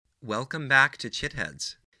Welcome back to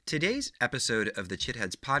Chitheads. Today's episode of the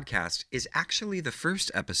Chitheads podcast is actually the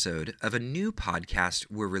first episode of a new podcast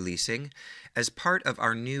we're releasing as part of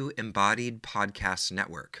our new Embodied Podcast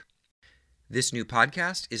Network. This new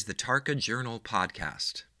podcast is the Tarka Journal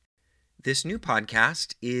Podcast. This new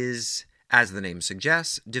podcast is, as the name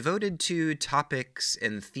suggests, devoted to topics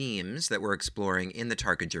and themes that we're exploring in the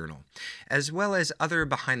Tarka Journal, as well as other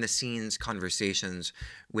behind-the-scenes conversations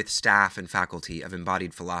with staff and faculty of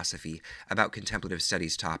Embodied Philosophy about contemplative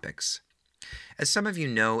studies topics. As some of you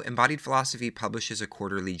know, Embodied Philosophy publishes a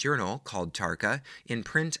quarterly journal called Tarka in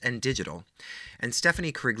print and digital, and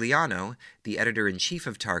Stephanie Carigliano, the editor-in-chief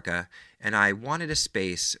of Tarka, and I wanted a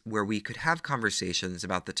space where we could have conversations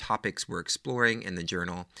about the topics we're exploring in the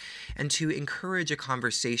journal and to encourage a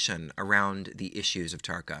conversation around the issues of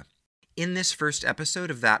Tarka. In this first episode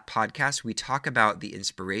of that podcast, we talk about the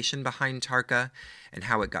inspiration behind Tarka and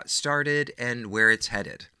how it got started and where it's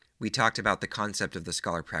headed. We talked about the concept of the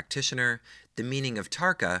scholar practitioner, the meaning of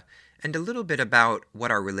Tarka, and a little bit about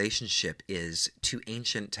what our relationship is to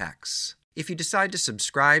ancient texts. If you decide to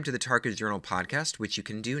subscribe to the Tarka Journal podcast, which you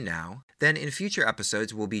can do now, then in future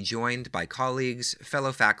episodes we'll be joined by colleagues,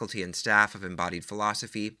 fellow faculty and staff of Embodied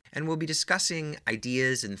Philosophy, and we'll be discussing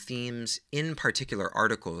ideas and themes in particular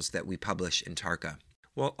articles that we publish in Tarka.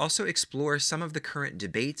 We'll also explore some of the current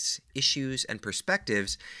debates, issues, and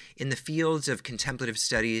perspectives in the fields of contemplative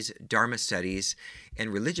studies, Dharma studies,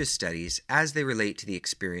 and religious studies as they relate to the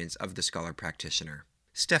experience of the scholar practitioner.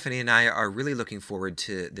 Stephanie and I are really looking forward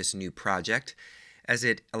to this new project as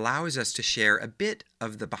it allows us to share a bit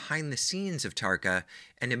of the behind the scenes of Tarka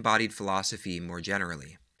and Embodied Philosophy more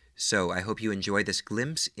generally. So I hope you enjoy this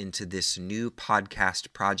glimpse into this new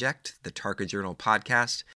podcast project, the Tarka Journal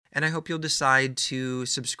Podcast, and I hope you'll decide to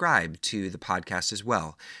subscribe to the podcast as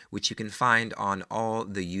well, which you can find on all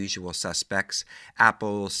the usual suspects,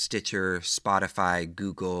 Apple, Stitcher, Spotify,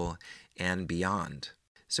 Google, and beyond.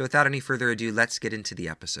 So without any further ado, let's get into the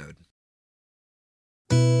episode.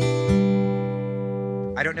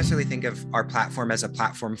 I don't necessarily think of our platform as a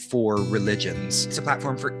platform for religions. It's a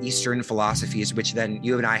platform for Eastern philosophies, which then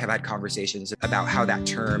you and I have had conversations about how that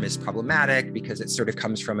term is problematic because it sort of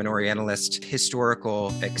comes from an Orientalist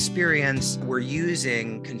historical experience. We're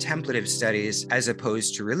using contemplative studies as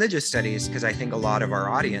opposed to religious studies because I think a lot of our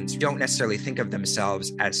audience don't necessarily think of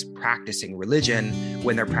themselves as practicing religion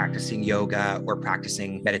when they're practicing yoga or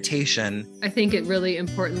practicing meditation. I think it really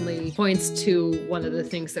importantly points to one of the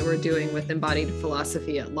things that we're doing with Embodied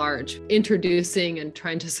Philosophy at large, introducing and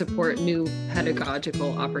trying to support new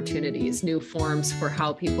pedagogical opportunities, new forms for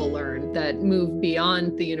how people learn that move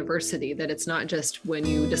beyond the university, that it's not just when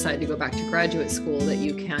you decide to go back to graduate school that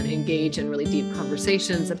you can engage in really deep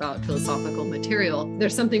conversations about philosophical material.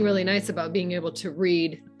 There's something really nice about being able to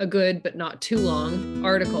read a good but not too long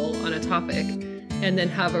article on a topic and then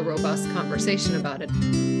have a robust conversation about it.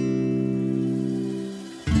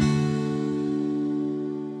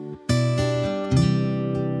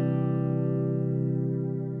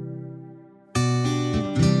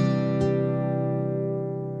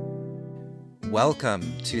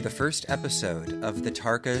 Welcome to the first episode of the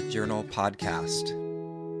Tarka Journal Podcast.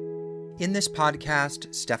 In this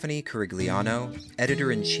podcast, Stephanie Carigliano,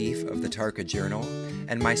 editor-in-chief of the Tarka Journal,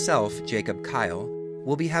 and myself, Jacob Kyle,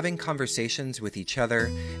 will be having conversations with each other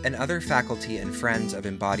and other faculty and friends of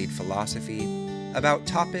Embodied Philosophy about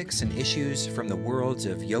topics and issues from the worlds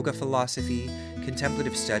of yoga philosophy,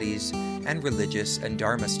 contemplative studies, and religious and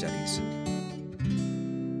Dharma studies.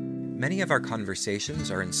 Many of our conversations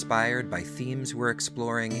are inspired by themes we're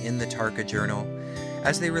exploring in the Tarka Journal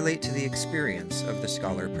as they relate to the experience of the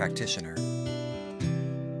scholar practitioner.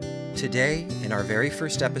 Today, in our very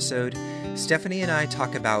first episode, Stephanie and I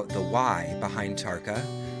talk about the why behind Tarka,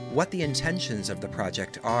 what the intentions of the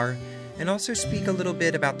project are, and also speak a little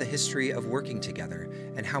bit about the history of working together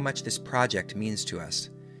and how much this project means to us.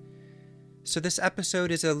 So this episode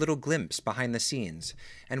is a little glimpse behind the scenes,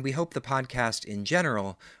 and we hope the podcast in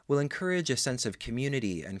general will encourage a sense of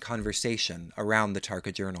community and conversation around the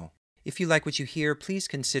Tarka Journal. If you like what you hear, please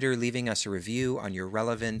consider leaving us a review on your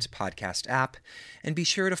relevant podcast app, and be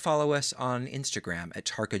sure to follow us on Instagram at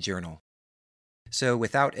Tarka Journal. So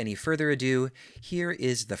without any further ado, here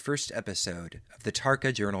is the first episode of the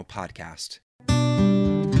Tarka Journal Podcast.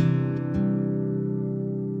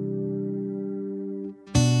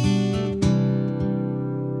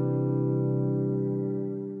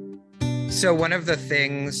 So one of the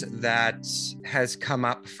things that has come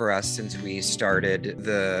up for us since we started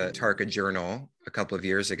the Tarka Journal a couple of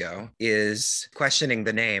years ago is questioning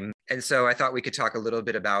the name. And so I thought we could talk a little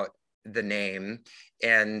bit about the name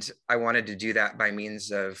And I wanted to do that by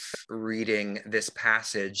means of reading this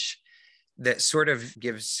passage that sort of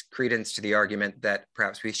gives credence to the argument that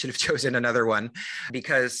perhaps we should have chosen another one,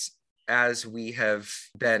 because as we have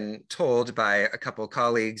been told by a couple of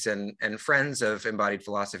colleagues and friends of embodied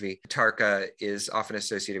philosophy, Tarka is often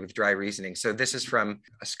associated with dry reasoning. So this is from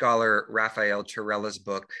a scholar, Raphael Turella's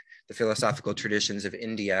book, The Philosophical Traditions of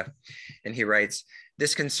India. And he writes,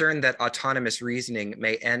 this concern that autonomous reasoning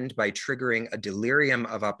may end by triggering a delirium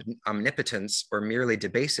of omnipotence or merely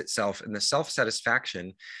debase itself in the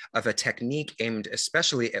self-satisfaction of a technique aimed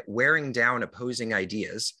especially at wearing down opposing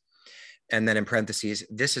ideas, and then in parentheses,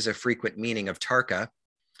 this is a frequent meaning of Tarka,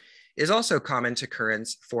 is also common to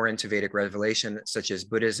currents foreign to Vedic revelation, such as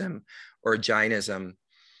Buddhism or Jainism.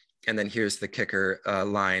 And then here's the kicker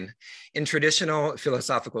line. In traditional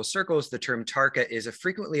philosophical circles, the term Tarka is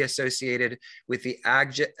frequently associated with the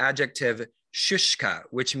adjective shushka,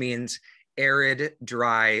 which means arid,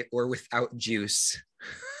 dry, or without juice.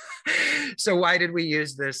 So why did we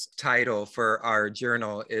use this title for our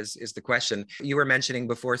journal is the question. You were mentioning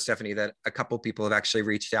before, Stephanie, that a couple people have actually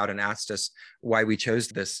reached out and asked us why we chose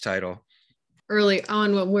this title. Early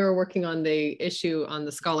on, when we were working on the issue on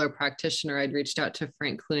the scholar practitioner, I'd reached out to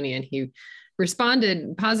Frank Clooney, and he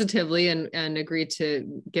responded positively and agreed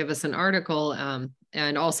to give us an article,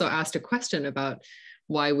 and also asked a question about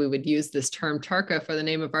why we would use this term Tarka for the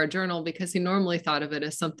name of our journal, because he normally thought of it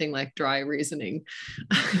as something like dry reasoning,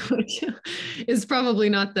 which is probably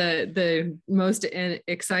not the most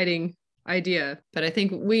exciting idea. But I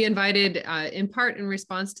think we invited, in part in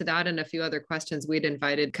response to that and a few other questions, we'd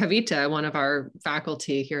invited Kavita, one of our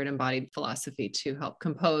faculty here at Embodied Philosophy, to help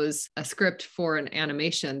compose a script for an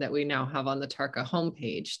animation that we now have on the Tarka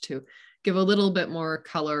homepage to give a little bit more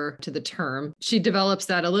color to the term. She develops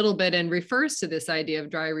that a little bit and refers to this idea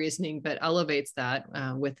of dry reasoning, but elevates that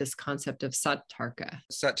with this concept of Sat-Tarka.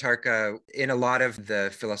 Sat-Tarka, in a lot of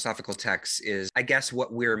the philosophical texts, is, I guess,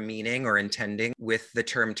 what we're meaning or intending with the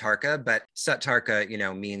term Tarka, but Sat-Tarka,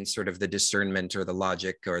 means sort of the discernment or the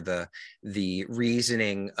logic or the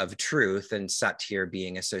reasoning of truth, and Sat here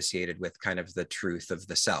being associated with kind of the truth of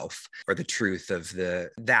the self, or the truth of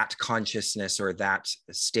that consciousness or that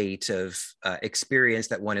state of experience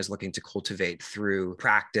that one is looking to cultivate through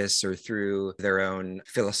practice or through their own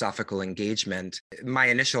philosophical engagement. My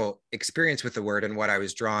initial experience with the word and what I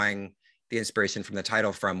was drawing the inspiration from the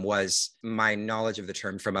title from was my knowledge of the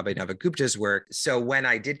term from Abhinavagupta's work. So when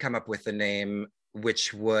I did come up with the name,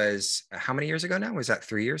 which was how many years ago now? Was that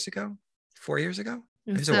 3 years ago? 4 years ago?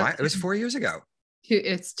 It was a while. It was 4 years ago.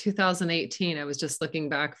 It's 2018. I was just looking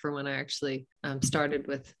back for when I actually started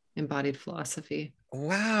with Embodied Philosophy.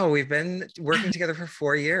 Wow, we've been working together for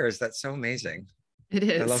 4 years. That's so amazing. It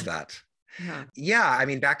is. I love that. Yeah. I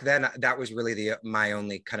mean, back then that was really my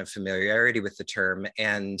only kind of familiarity with the term.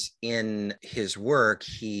 And in his work,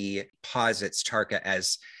 he posits Tarka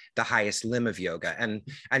as the highest limb of yoga. And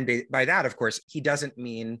by that, of course, he doesn't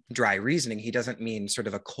mean dry reasoning. He doesn't mean sort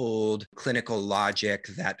of a cold clinical logic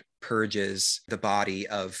that purges the body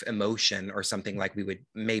of emotion or something like we would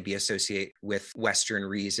maybe associate with Western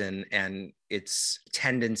reason and its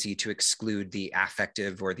tendency to exclude the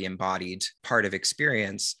affective or the embodied part of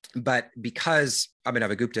experience. But because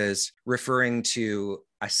Abhinavagupta is referring to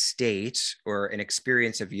a state or an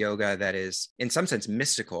experience of yoga that is in some sense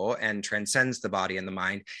mystical and transcends the body and the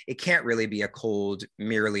mind, it can't really be a cold,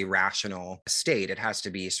 merely rational state. It has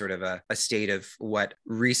to be sort of a state of what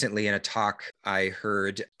recently in a talk I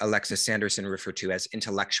heard Alexis Sanderson refer to as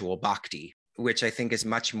intellectual bhakti, which I think is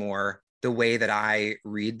much more the way that I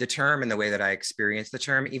read the term and the way that I experience the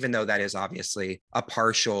term, even though that is obviously a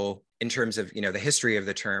partial, in terms of, the history of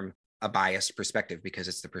the term, a biased perspective because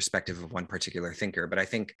it's the perspective of one particular thinker. But I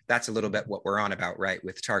think that's a little bit what we're on about, right,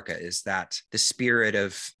 with Tarka, is that the spirit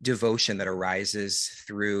of devotion that arises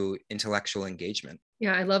through intellectual engagement.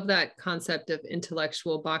 Yeah, I love that concept of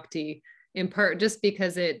intellectual bhakti, in part just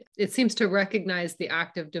because it seems to recognize the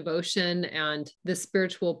act of devotion and the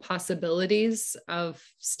spiritual possibilities of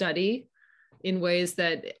study in ways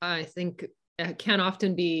that I think can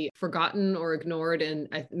often be forgotten or ignored. And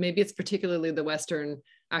maybe it's particularly the Western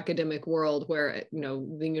academic world where, the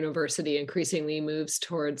university increasingly moves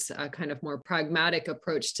towards a kind of more pragmatic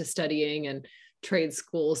approach to studying, and trade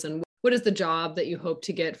schools, and what is the job that you hope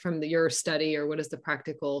to get from your study, or what is the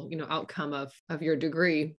practical, outcome of your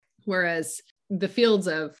degree. Whereas the fields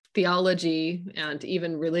of theology and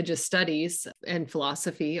even religious studies and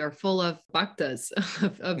philosophy are full of bhaktas,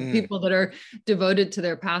 of people that are devoted to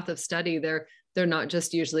their path of study. They're not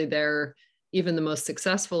just usually there even the most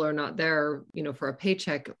successful are not there, for a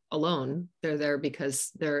paycheck alone. They're there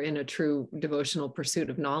because they're in a true devotional pursuit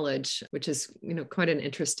of knowledge, which is, quite an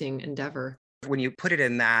interesting endeavor. When you put it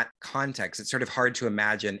in that context, it's sort of hard to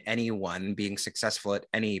imagine anyone being successful at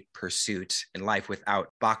any pursuit in life without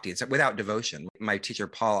bhakti, without devotion. My teacher,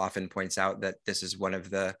 Paul, often points out that this is one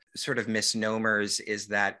of the sort of misnomers, is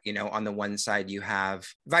that, on the one side you have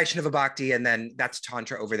Vaishnava bhakti, and then that's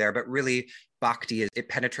Tantra over there, but really bhakti, it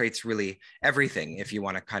penetrates really everything, if you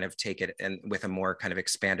want to kind of take it and with a more kind of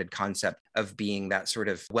expanded concept of being that sort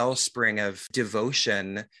of wellspring of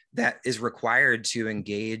devotion that is required to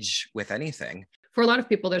engage with anything. For a lot of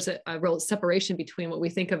people, there's a real separation between what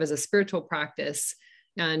we think of as a spiritual practice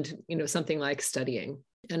and, something like studying.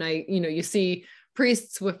 And you see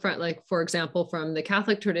priests with, like, for example, from the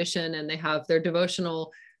Catholic tradition, and they have their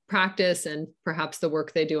devotional practice and perhaps the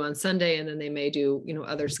work they do on Sunday, and then they may do,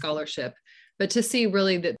 other scholarship. But to see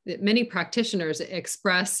really that many practitioners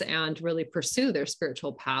express and really pursue their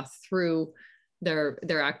spiritual path through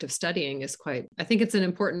their act of studying is I think it's an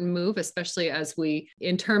important move, especially as we,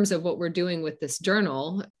 in terms of what we're doing with this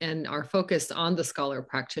journal and our focus on the scholar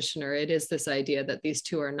practitioner, it is this idea that these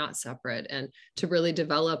two are not separate, and to really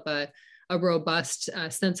develop a robust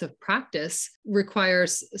sense of practice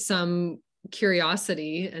requires some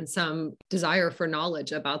curiosity and some desire for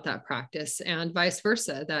knowledge about that practice, and vice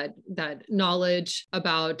versa, that knowledge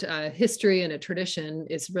about history and a tradition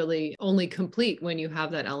is really only complete when you have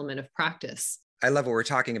that element of practice. I love what we're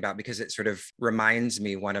talking about because it sort of reminds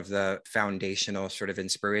me, one of the foundational sort of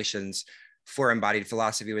inspirations for embodied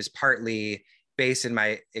philosophy was partly based in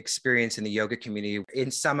my experience in the yoga community. In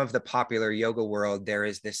some of the popular yoga world, there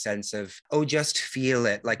is this sense of, oh, just feel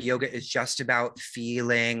it. Like yoga is just about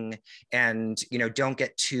feeling, and, don't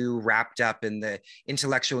get too wrapped up in the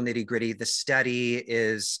intellectual nitty gritty. The study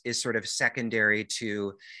is sort of secondary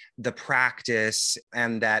to the practice,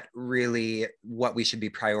 and that really what we should be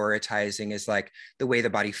prioritizing is like the way the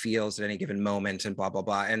body feels at any given moment, and blah, blah,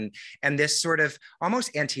 blah. And this sort of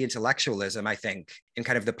almost anti-intellectualism, I think, in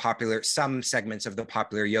kind of some segments of the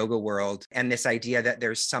popular yoga world, and this idea that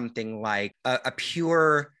there's something like a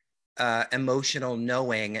pure emotional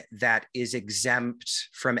knowing that is exempt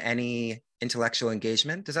from any intellectual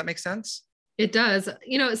engagement. Does that make sense? It does.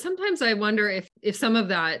 Sometimes I wonder if some of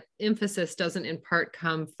that emphasis doesn't in part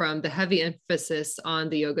come from the heavy emphasis on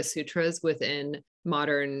the Yoga Sutras within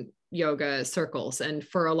modern yoga circles. And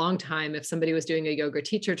for a long time, if somebody was doing a yoga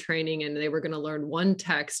teacher training and they were going to learn one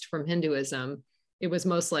text from Hinduism, it was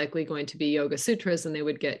most likely going to be Yoga Sutras, and they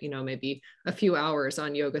would get, maybe a few hours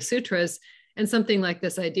on Yoga Sutras. And something like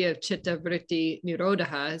this idea of Chitta Vritti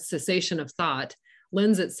Nirodha, cessation of thought,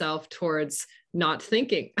 lends itself towards not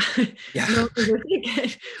thinking. Yeah.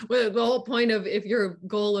 Well, the whole point of, if your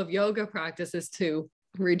goal of yoga practice is to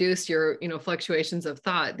reduce your, fluctuations of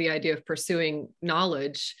thought, the idea of pursuing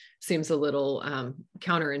knowledge seems a little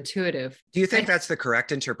counterintuitive. Do you think that's the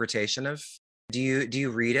correct interpretation of? Do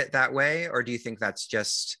you read it that way, or do you think that's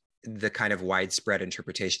just the kind of widespread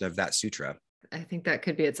interpretation of that sutra? I think that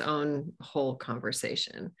could be its own whole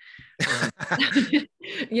conversation.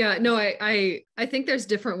 Yeah, no, I think there's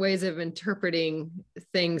different ways of interpreting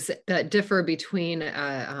things that differ between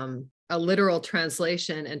a literal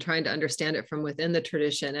translation and trying to understand it from within the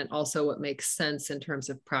tradition, and also what makes sense in terms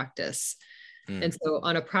of practice. And so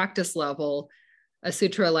on a practice level, a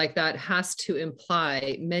sutra like that has to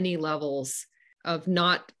imply many levels of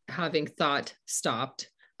not having thought stopped,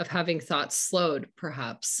 of having thought slowed,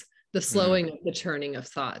 perhaps, the slowing of the churning of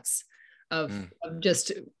thoughts, of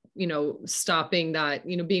just, stopping that,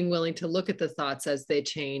 being willing to look at the thoughts as they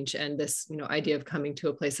change, and this, idea of coming to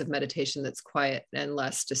a place of meditation that's quiet and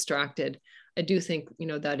less distracted. I do think,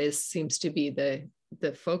 that seems to be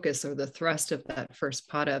the focus or the thrust of that first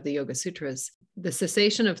pada of the Yoga Sutras. The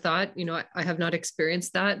cessation of thought, I have not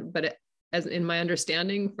experienced that, but as in my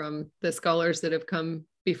understanding from the scholars that have come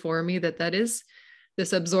before me, that is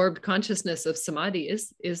this absorbed consciousness of samadhi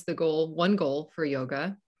is the goal, one goal for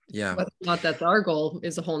yoga. Yeah. Whether or not that's our goal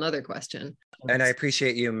is a whole nother question. And I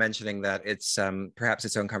appreciate you mentioning that. It's perhaps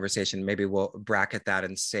its own conversation. Maybe we'll bracket that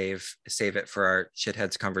and save it for our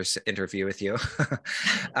Shitheads interview with you,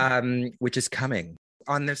 which is coming.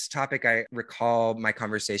 On this topic, I recall my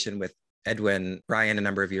conversation with Edwin Ryan a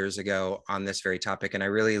number of years ago on this very topic. And I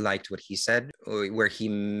really liked what he said, where he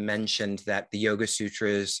mentioned that the Yoga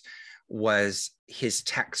Sutras was his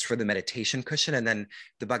text for the meditation cushion, and then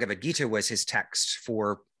the Bhagavad Gita was his text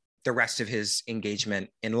for the rest of his engagement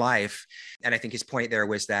in life. And I think his point there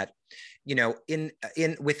was that, in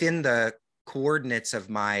within the coordinates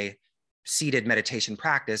of my seated meditation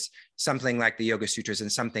practice, something like the Yoga Sutras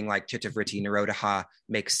and something like Chittavritti Nirodha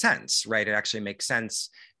makes sense, right? It actually makes sense,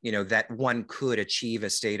 that one could achieve a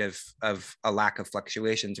state of a lack of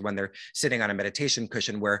fluctuations when they're sitting on a meditation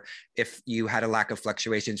cushion, where if you had a lack of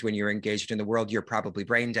fluctuations when you're engaged in the world, you're probably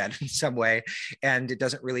brain dead in some way. And it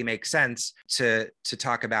doesn't really make sense to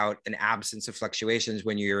talk about an absence of fluctuations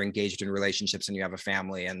when you're engaged in relationships and you have a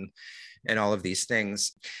family and all of these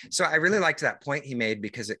things. So I really liked that point he made,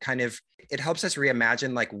 because it helps us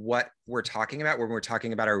reimagine like what we're talking about when we're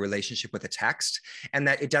talking about our relationship with a text, and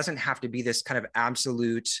that it doesn't have to be this kind of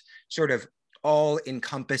absolute sort of all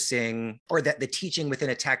encompassing, or that the teaching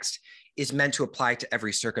within a text is meant to apply to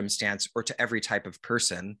every circumstance or to every type of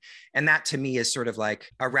person. And that to me is sort of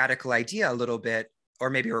like a radical idea a little bit,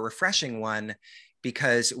 or maybe a refreshing one,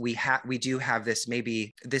 because we do have this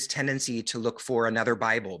tendency to look for another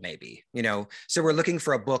Bible, maybe, so we're looking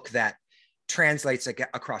for a book that translates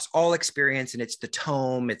across all experience, and it's the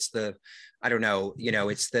tome, it's the, I don't know,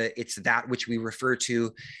 it's that which we refer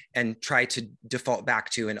to and try to default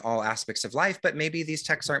back to in all aspects of life. But maybe these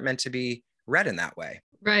texts aren't meant to be read in that way.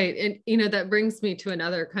 Right. And, that brings me to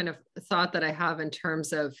another kind of thought that I have in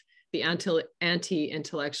terms of the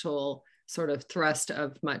anti-intellectual sort of thrust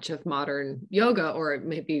of much of modern yoga, or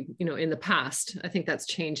maybe, in the past. I think that's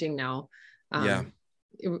changing now,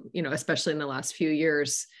 especially in the last few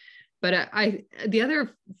years. But the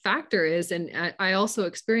other factor is, and I also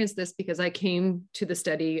experienced this because I came to the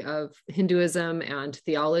study of Hinduism and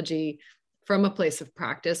theology from a place of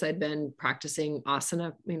practice. I'd been practicing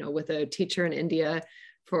asana, with a teacher in India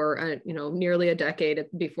for, nearly a decade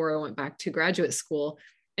before I went back to graduate school.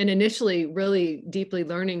 And initially really deeply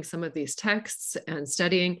learning some of these texts and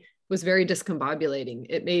studying was very discombobulating.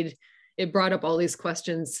 It brought up all these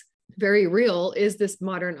questions, very real. Is this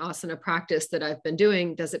modern asana practice that I've been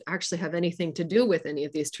doing, does it actually have anything to do with any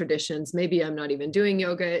of these traditions? Maybe I'm not even doing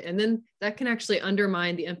yoga. And then that can actually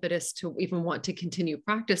undermine the impetus to even want to continue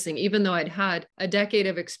practicing, even though I'd had a decade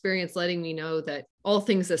of experience letting me know that, all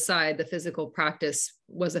things aside, the physical practice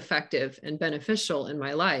was effective and beneficial in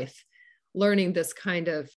my life. Learning this kind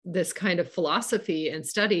of philosophy and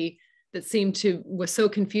study that was so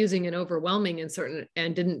confusing and overwhelming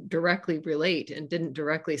and didn't directly relate and didn't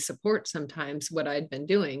directly support sometimes what I'd been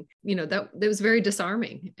doing, that was very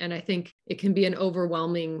disarming. And I think it can be an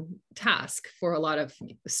overwhelming task for a lot of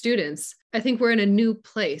students. I think we're in a new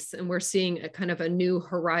place, and we're seeing a kind of a new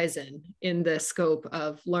horizon in the scope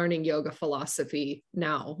of learning yoga philosophy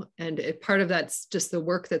now. And part of that's just the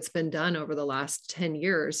work that's been done over the last 10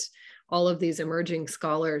 years. All of these emerging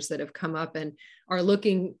scholars that have come up and are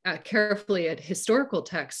looking carefully at historical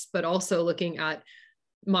texts, but also looking at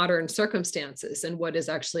modern circumstances and what is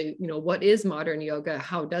actually, what is modern yoga?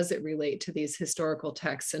 How does it relate to these historical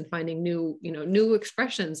texts, and finding new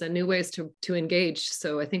expressions and new ways to engage.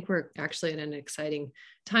 So I think we're actually in an exciting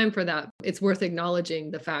time for that. It's worth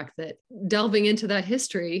acknowledging the fact that delving into that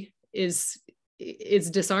history is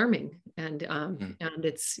disarming, and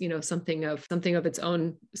it's something of its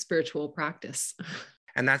own spiritual practice.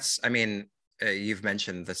 And that's, you've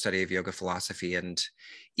mentioned the study of yoga philosophy, and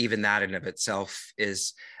even that in of itself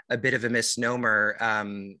is a bit of a misnomer.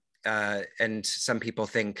 And some people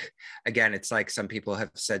think, again, it's like some people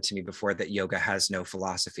have said to me before that yoga has no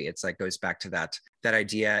philosophy. It's like goes back to that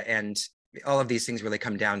idea, and all of these things really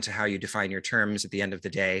come down to how you define your terms at the end of the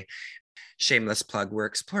day. Shameless plug, we're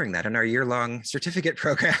exploring that in our year-long certificate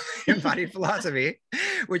program, Embodied Philosophy,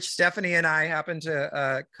 which Stephanie and I happen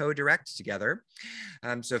to co-direct together.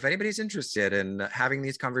 So if anybody's interested in having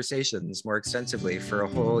these conversations more extensively for a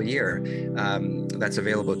whole year, that's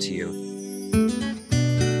available to you.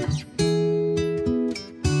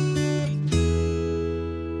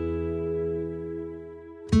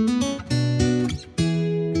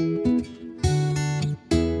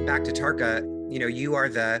 Back to Tarka, you are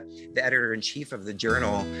the editor-in-chief of the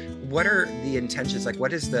journal. What are the intentions? Like,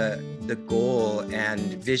 what is the goal and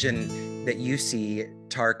vision that you see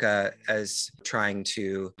Tarka as trying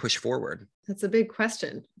to push forward? That's a big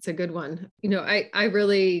question. It's a good one.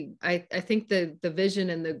 I think the vision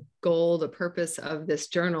and the goal, the purpose of this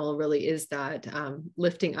journal really is that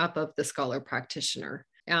lifting up of the scholar practitioner.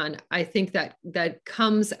 And I think that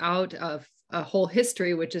comes out of a whole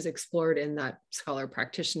history, which is explored in that scholar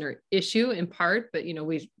practitioner issue in part, but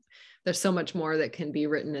there's so much more that can be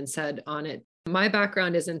written and said on it. My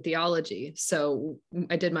background is in theology, so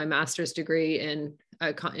I did my master's degree in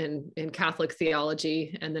Catholic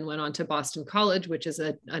theology, and then went on to Boston College, which is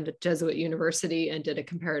a Jesuit university, and did a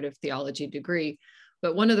comparative theology degree.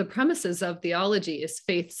 But one of the premises of theology is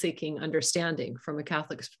faith-seeking understanding from a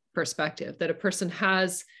Catholic perspective, that a person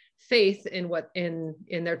has faith in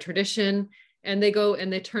in their tradition, and they go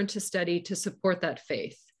and they turn to study to support that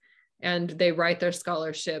faith. And they write their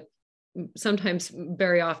scholarship, sometimes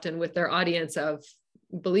very often with their audience of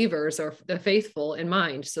believers or the faithful in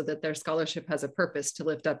mind, so that their scholarship has a purpose to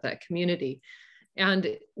lift up that community.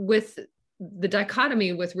 And with the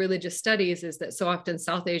dichotomy with religious studies is that so often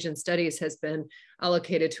South Asian studies has been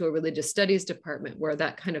allocated to a religious studies department, where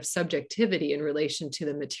that kind of subjectivity in relation to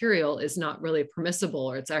the material is not really permissible,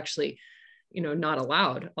 or it's actually, not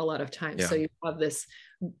allowed a lot of times. Yeah. So you have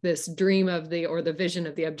this dream of the vision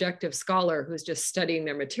of the objective scholar who's just studying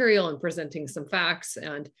their material and presenting some facts,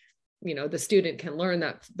 and the student can learn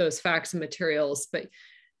those facts and materials. But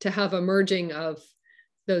to have a merging of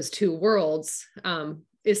those two worlds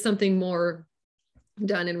is something more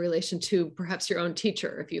done in relation to perhaps your own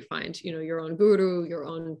teacher, if you find your own guru, your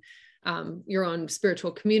own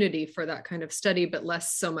spiritual community for that kind of study, but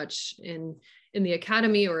less so much in the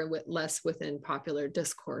academy, or less within popular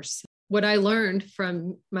discourse. What I learned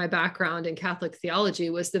from my background in Catholic theology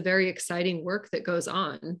was the very exciting work that goes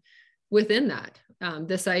on within that.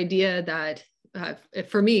 This idea that,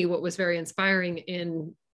 for me, what was very inspiring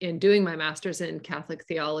in doing my master's in Catholic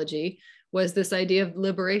theology was this idea of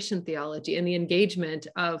liberation theology and the engagement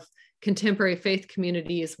of contemporary faith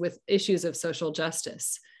communities with issues of social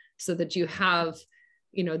justice, so that you have,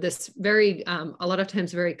 this very, a lot of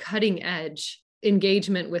times very cutting edge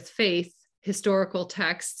engagement with faith, historical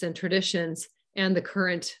texts and traditions, and the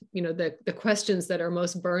current, the questions that are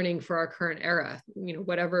most burning for our current era,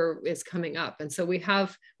 whatever is coming up. And so we've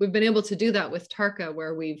been able to do that with Tarka,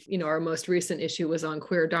 where our most recent issue was on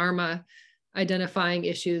queer Dharma, identifying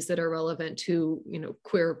issues that are relevant to,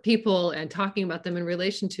 queer people, and talking about them in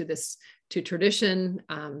relation to tradition,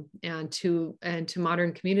 and to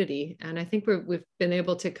modern community. And I think we've been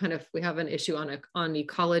able to we have an issue on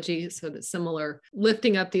ecology, so that similar,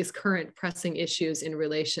 lifting up these current pressing issues in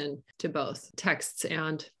relation to both texts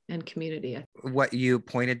and community. What you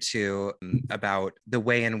pointed to about the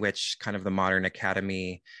way in which kind of the modern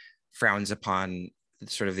academy frowns upon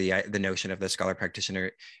sort of the notion of the scholar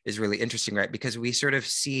practitioner is really interesting, right? Because we sort of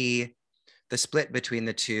see the split between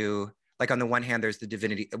the two. Like on the one hand, there's the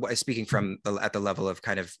divinity, speaking from at the level of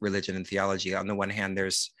kind of religion and theology, on the one hand,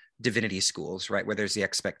 there's divinity schools, right? Where there's the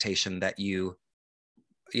expectation that you're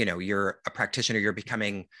a practitioner, you're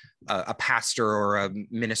becoming a pastor or a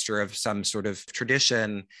minister of some sort of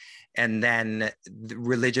tradition. And then the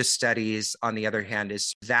religious studies, on the other hand,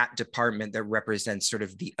 is that department that represents sort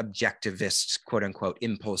of the objectivist, quote unquote,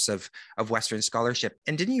 impulse of Western scholarship.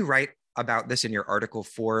 And didn't you write about this in your article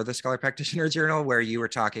for the Scholar Practitioner Journal, where you were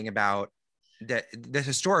talking about the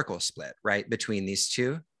historical split, right, between these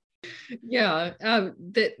two? Yeah,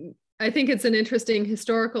 I think it's an interesting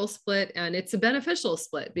historical split, and it's a beneficial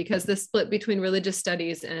split, because the split between religious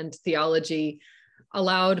studies and theology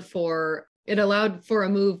allowed for a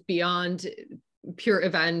move beyond pure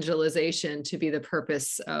evangelization to be the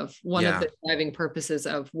purpose of one of the driving purposes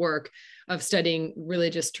of work of studying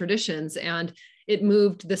religious traditions. And it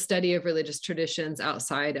moved the study of religious traditions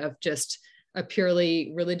outside of just a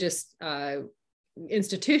purely religious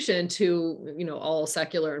institution to, all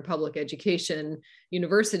secular and public education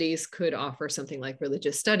universities could offer something like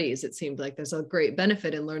religious studies. It seemed like there's a great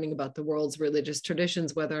benefit in learning about the world's religious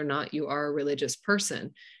traditions, whether or not you are a religious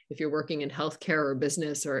person. If you're working in healthcare or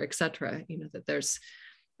business or et cetera, that there's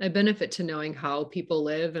a benefit to knowing how people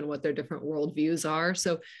live and what their different worldviews are.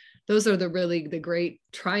 So those are the great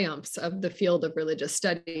triumphs of the field of religious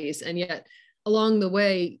studies. And yet along the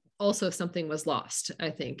way, also something was lost,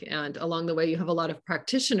 I think. And along the way, you have a lot of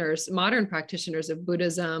practitioners, modern practitioners of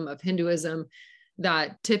Buddhism, of Hinduism,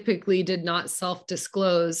 that typically did not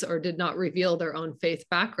self-disclose or did not reveal their own faith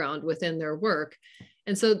background within their work.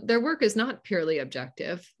 And so their work is not purely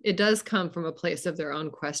objective. It does come from a place of their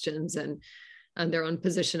own questions and their own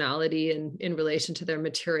positionality in relation to their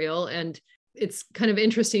material. And it's kind of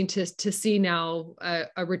interesting to see now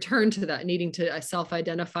a return to that, needing to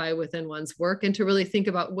self-identify within one's work and to really think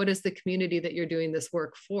about what is the community that you're doing this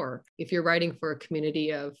work for. If you're writing for a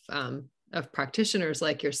community of practitioners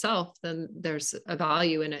like yourself, then there's a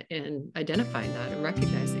value in identifying that and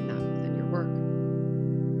recognizing that within your work.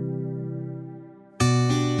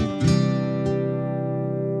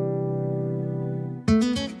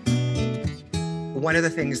 One of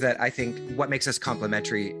the things that I think what makes us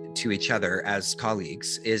complementary to each other as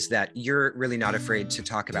colleagues is that you're really not afraid to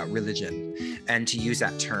talk about religion and to use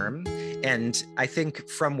that term. And I think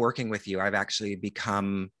from working with you, I've actually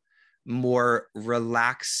become more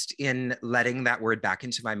relaxed in letting that word back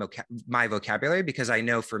into my vocabulary, because I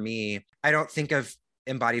know for me, I don't think of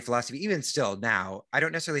embodied philosophy, even still now, I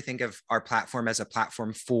don't necessarily think of our platform as a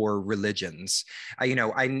platform for religions.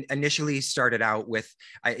 I initially started out with,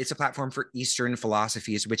 it's a platform for Eastern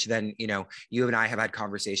philosophies, which then, you and I have had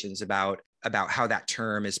conversations about how that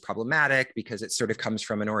term is problematic because it sort of comes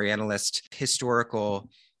from an Orientalist historical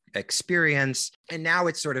experience. And now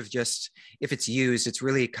it's sort of just, if it's used, it's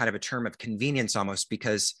really kind of a term of convenience almost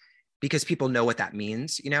because people know what that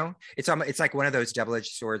means. It's like one of those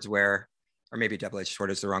double-edged swords where, or maybe double-edged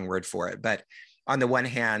sword is the wrong word for it. But on the one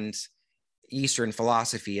hand, Eastern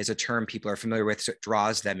philosophy is a term people are familiar with, so it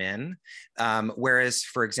draws them in. Whereas,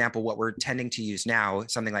 for example, what we're tending to use now,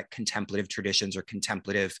 something like contemplative traditions or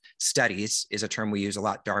contemplative studies is a term we use a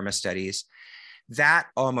lot, Dharma studies, that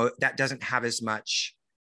doesn't have as much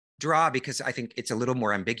draw because I think it's a little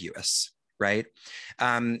more ambiguous, right?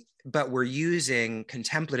 But we're using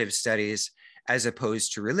contemplative studies as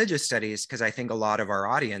opposed to religious studies because I think a lot of our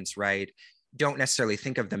audience, right, don't necessarily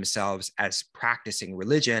think of themselves as practicing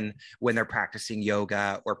religion when they're practicing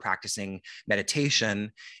yoga or practicing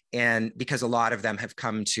meditation. And because a lot of them have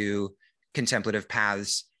come to contemplative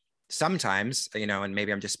paths sometimes, and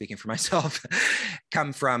maybe I'm just speaking for myself,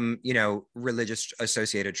 come from, religious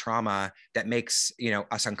associated trauma that makes,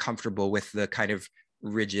 us uncomfortable with the kind of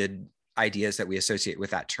rigid ideas that we associate with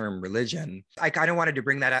that term religion. I kind of wanted to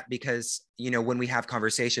bring that up because, when we have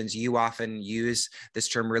conversations, you often use this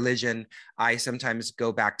term religion. I sometimes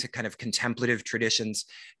go back to kind of contemplative traditions,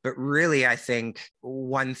 but really I think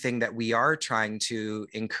one thing that we are trying to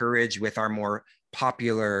encourage with our more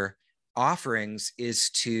popular offerings is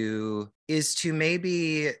to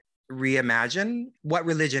maybe reimagine what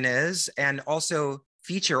religion is and also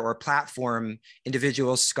feature or platform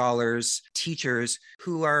individuals, scholars, teachers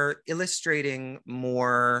who are illustrating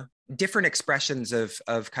more different expressions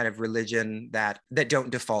of kind of religion that don't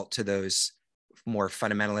default to those more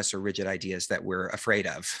fundamentalist or rigid ideas that we're afraid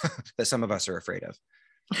of, that some of us are afraid of.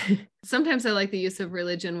 Sometimes I like the use of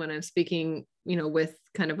religion when I'm speaking, with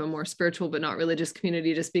kind of a more spiritual but not religious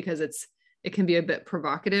community, just because it can be a bit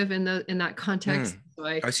provocative in that context.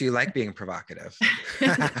 So you like being provocative.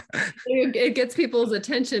 It gets people's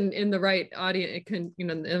attention in the right audience. It can,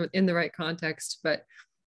 in the right context. But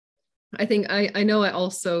I think I know I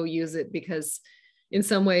also use it because in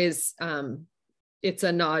some ways it's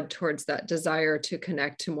a nod towards that desire to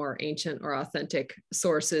connect to more ancient or authentic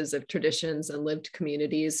sources of traditions and lived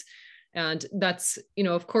communities. And that's,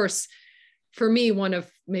 of course, for me, one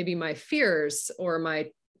of maybe my fears or my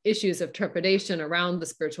issues of trepidation around the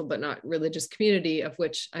spiritual but not religious community, of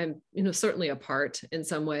which I'm, certainly a part in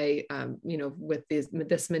some way, with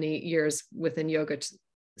this many years within yoga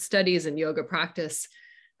studies and yoga practice.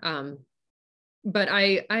 But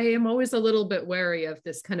I am always a little bit wary of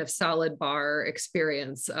this kind of salad bar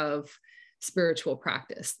experience of spiritual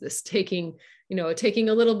practice, this taking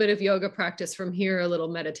a little bit of yoga practice from here, a little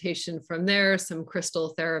meditation from there, some crystal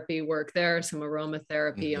therapy work there, some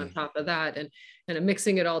aromatherapy on top of that, and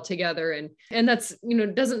mixing it all together. And that's,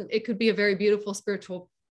 it could be a very beautiful spiritual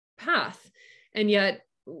path. And yet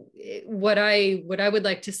what I would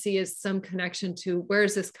like to see is some connection to where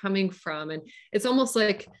is this coming from? And it's almost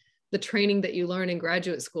like the training that you learn in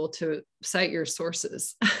graduate school to cite your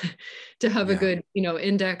sources, to have a good,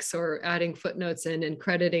 index or adding footnotes in and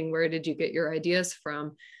crediting where did you get your ideas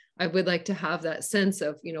from. I would like to have that sense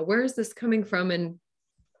of, where is this coming from?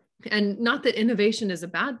 And not that innovation is a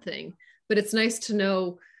bad thing, but it's nice to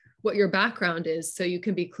know what your background is so you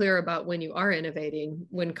can be clear about when you are innovating,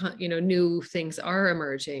 when new things are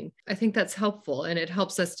emerging. I think that's helpful, and it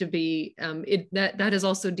helps us to be that is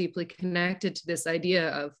also deeply connected to this idea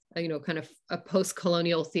of kind of a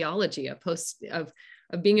post-colonial theology, of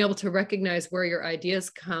being able to recognize where your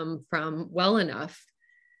ideas come from well enough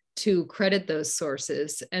to credit those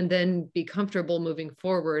sources and then be comfortable moving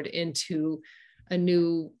forward into a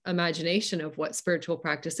new imagination of what spiritual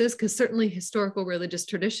practice is, because certainly historical religious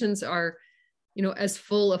traditions are, as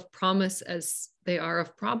full of promise as they are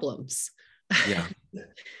of problems. Yeah.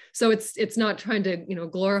 So it's not trying to,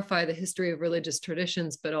 glorify the history of religious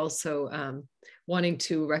traditions, but also wanting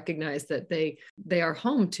to recognize that they are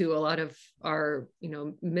home to a lot of our,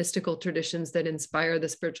 mystical traditions that inspire the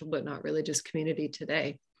spiritual but not religious community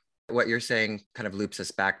today. What you're saying kind of loops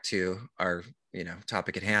us back to our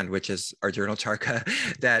topic at hand, which is our journal charka,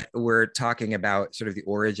 that we're talking about sort of the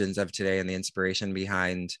origins of today and the inspiration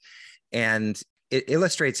behind. And it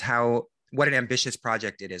illustrates what an ambitious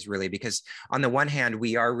project it is, really, because on the one hand,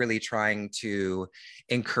 we are really trying to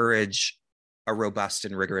encourage a robust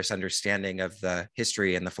and rigorous understanding of the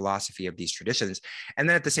history and the philosophy of these traditions. And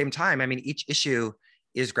then at the same time, each issue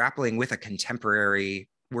is grappling with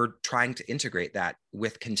we're trying to integrate that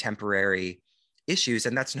with contemporary issues,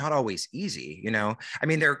 and that's not always easy. I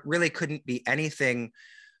mean, there really couldn't be anything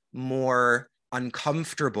more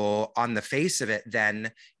uncomfortable on the face of it than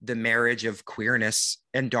the marriage of queerness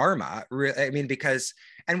and Dharma. I mean,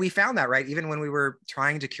 and we found that, right? Even when we were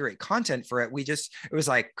trying to curate content for it, it was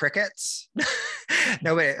like crickets.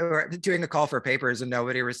 Nobody, we're doing a call for papers and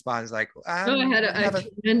nobody responds like, no, I had a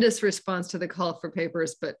tremendous response to the call for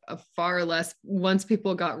papers, but a far less. Once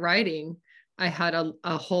people got writing, I had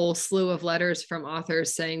a whole slew of letters from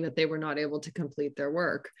authors saying that they were not able to complete their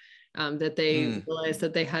work. That they realized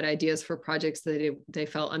that they had ideas for projects that they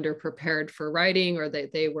felt underprepared for writing, or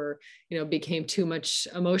that they were, became too much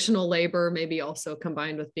emotional labor, maybe also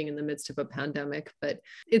combined with being in the midst of a pandemic. But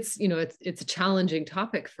it's a challenging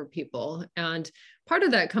topic for people. And part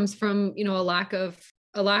of that comes from,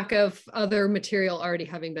 a lack of other material already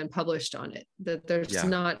having been published on it, that there's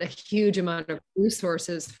not a huge amount of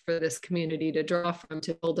resources for this community to draw from,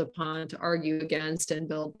 to build upon, to argue against, and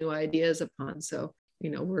build new ideas upon. So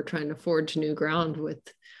we're trying to forge new ground with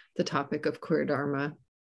the topic of queer Dharma.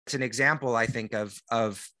 It's an example, I think, of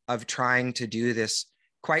trying to do this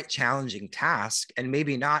quite challenging task, and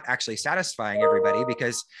maybe not actually satisfying everybody,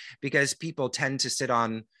 because people tend to sit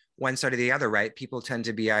on one side or the other, right? People tend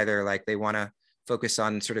to be either like they want to focus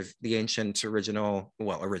on sort of the ancient original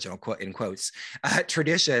quote in quotes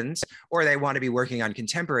traditions, or they want to be working on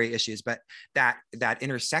contemporary issues. But that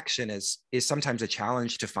intersection is sometimes a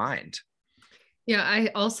challenge to find. Yeah, I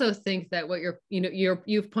also think that what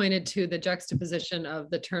you've pointed to the juxtaposition of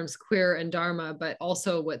the terms queer and Dharma, but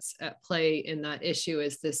also what's at play in that issue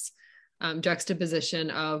is this juxtaposition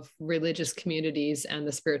of religious communities and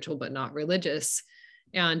the spiritual but not religious.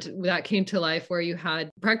 And that came to life where you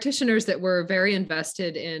had practitioners that were very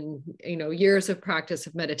invested in, years of practice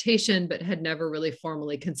of meditation, but had never really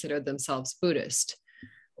formally considered themselves Buddhist,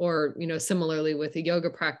 or, similarly with a yoga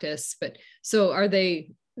practice. But so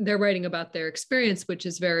they're writing about their experience, which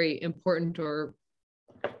is very important, or,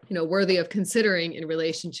 worthy of considering in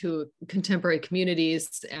relation to contemporary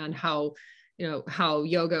communities, and how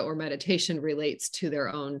yoga or meditation relates to their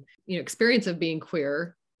own, experience of being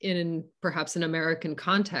queer in perhaps an American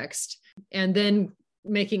context, and then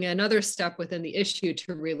making another step within the issue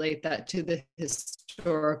to relate that to the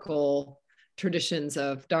historical traditions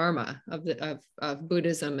of Dharma, of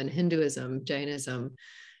Buddhism and Hinduism, Jainism.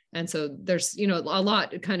 And so there's, a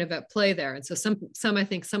lot kind of at play there. And so I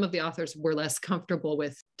think some of the authors were less comfortable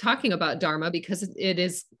with talking about Dharma because it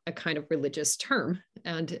is a kind of religious term.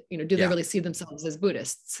 And, do they really see themselves as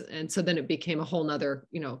Buddhists? And so then it became a whole nother,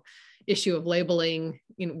 issue of labeling.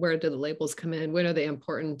 Where do the labels come in? When are they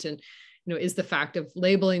important? And, is the fact of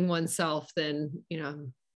labeling oneself then,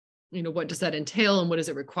 what does that entail, and what does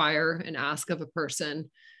it require and ask of a person?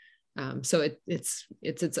 So it's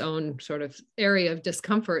its own sort of area of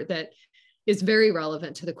discomfort that is very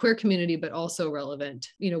relevant to the queer community, but also relevant,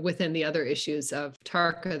 within the other issues of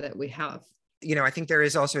Tarka that we have. I think there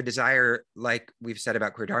is also a desire, like we've said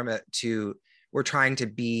about queer Dharma,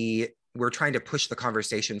 we're trying to push the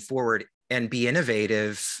conversation forward and be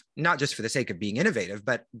innovative, not just for the sake of being innovative,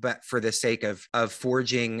 but for the sake of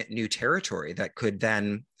forging new territory that could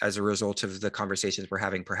then, as a result of the conversations we're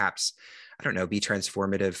having, perhaps, I don't know, be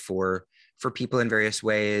transformative for people in various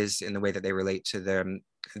ways, in the way that they relate to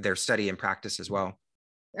their study and practice as well.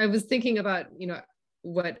 I was thinking about,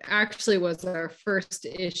 what actually was our first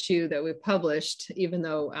issue that we published, even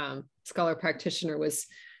though Scholar Practitioner was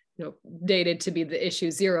dated to be the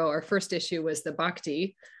issue 0. Our first issue was the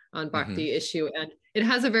Bhakti issue, and it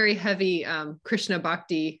has a very heavy Krishna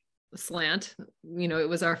Bhakti slant. It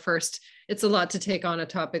was our first. It's a lot to take on a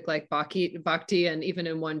topic like Bhakti, and even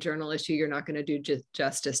in one journal issue, you're not going to do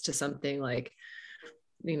justice to something like,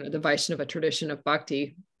 the Vaishnava tradition of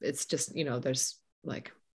Bhakti. It's just, there's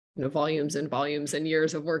like, volumes and volumes and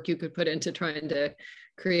years of work you could put into trying to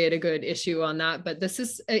create a good issue on that. But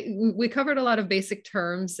we covered a lot of basic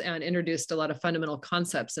terms and introduced a lot of fundamental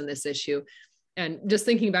concepts in this issue. And just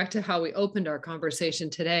thinking back to how we opened our conversation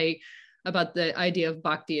today about the idea of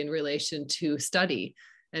Bhakti in relation to study,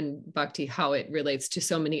 and Bhakti, how it relates to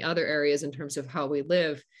so many other areas in terms of how we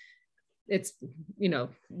live. It's,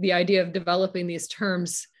 the idea of developing these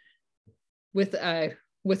terms with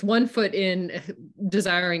one foot in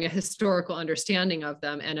desiring a historical understanding of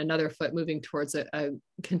them, and another foot moving towards a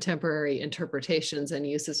contemporary interpretations and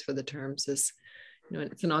uses for the terms is,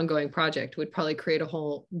 it's an ongoing project. We could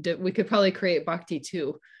probably create Bhakti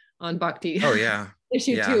 2 on Bhakti. Oh yeah.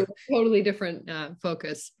 Issue 2, totally different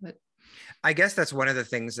focus. But I guess that's one of the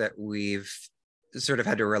things that we've sort of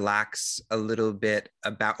had to relax a little bit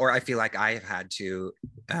about, or I feel like I have had to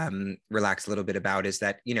relax a little bit about, is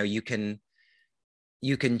that,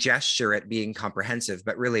 you can gesture at being comprehensive,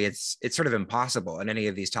 but really it's sort of impossible in any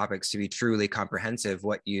of these topics to be truly comprehensive.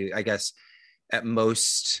 What you, I guess, at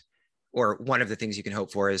most, or one of the things you can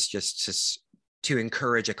hope for is just to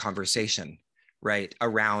encourage a conversation, right,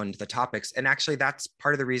 around the topics. And actually, that's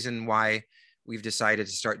part of the reason why we've decided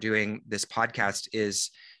to start doing this podcast, is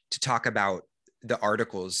to talk about the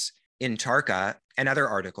articles in Tarka and other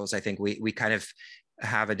articles. I think we kind of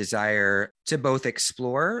have a desire to both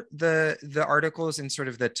explore the articles and sort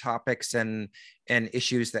of the topics and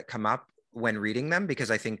issues that come up when reading them, because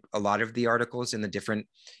I think a lot of the articles in the different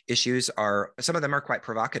issues some of them are quite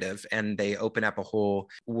provocative, and they open up a whole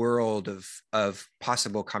world of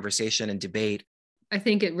possible conversation and debate. I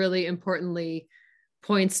think it really importantly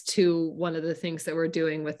points to one of the things that we're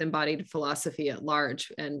doing with embodied philosophy at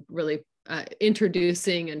large, and really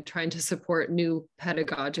introducing and trying to support new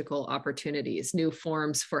pedagogical opportunities, new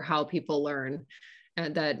forms for how people learn,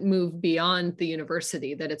 and that move beyond the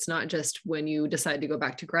university, that it's not just when you decide to go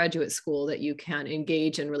back to graduate school that you can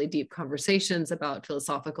engage in really deep conversations about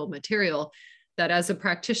philosophical material, that as a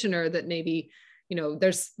practitioner, that maybe,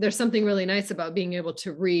 there's something really nice about being able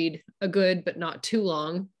to read a good but not too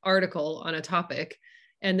long article on a topic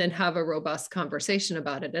and then have a robust conversation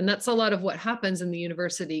about it. And that's a lot of what happens in the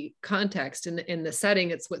university context, in the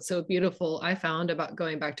setting. It's what's so beautiful, I found, about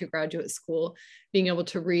going back to graduate school, being able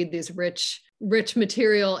to read these rich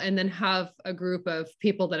material and then have a group of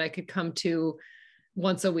people that I could come to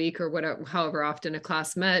once a week or whatever, however often a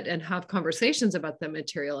class met, and have conversations about the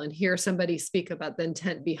material and hear somebody speak about the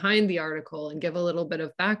intent behind the article and give a little bit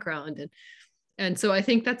of background. And so I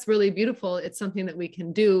think that's really beautiful. It's something that we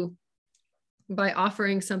can do by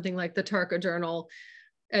offering something like the Tarka Journal.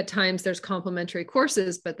 At times there's complimentary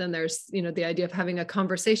courses, but then there's, the idea of having a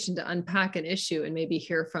conversation to unpack an issue and maybe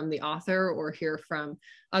hear from the author or hear from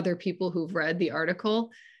other people who've read the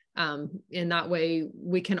article. In that way,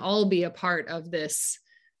 we can all be a part of this,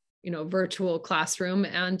 virtual classroom,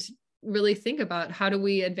 and really think about how do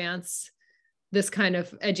we advance this kind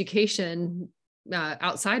of education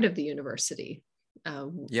outside of the university.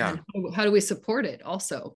 And how do we support it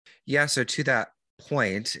also? Yeah. So to that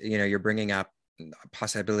point, you're bringing up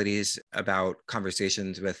possibilities about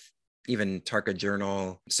conversations with even Tarka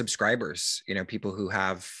Journal subscribers, people who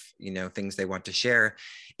have, things they want to share.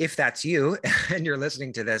 If that's you and you're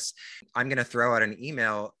listening to this, I'm going to throw out an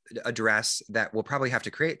email address that we'll probably have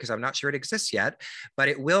to create because I'm not sure it exists yet, but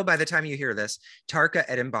it will by the time you hear this.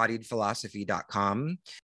 Tarka@embodiedphilosophy.com.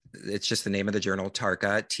 It's just the name of the journal,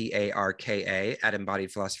 Tarka, TARKA,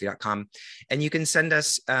 @embodiedphilosophy.com. And you can send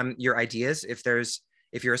us your ideas if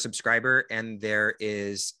you're a subscriber and there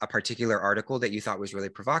is a particular article that you thought was really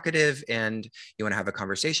provocative and you want to have a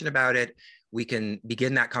conversation about it. We can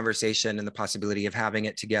begin that conversation and the possibility of having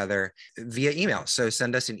it together via email. So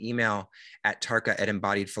send us an email at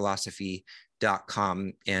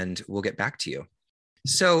tarka@embodiedphilosophy.com and we'll get back to you.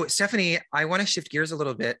 So Stephanie, I want to shift gears a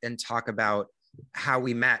little bit and talk about how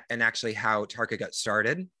we met and actually how Tarka got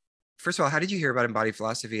started. First of all, how did you hear about embodied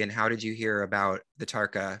philosophy, and how did you hear about the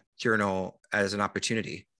Tarka Journal as an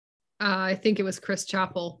opportunity? I think it was Chris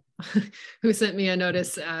Chappell who sent me a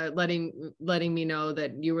notice letting me know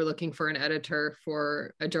that you were looking for an editor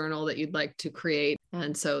for a journal that you'd like to create.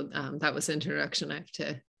 And so that was the introduction. I have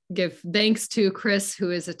to give thanks to Chris,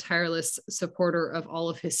 who is a tireless supporter of all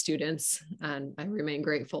of his students. And I remain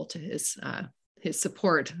grateful to his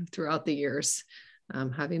support throughout the years,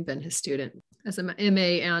 having been his student as an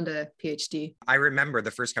MA and a PhD. I remember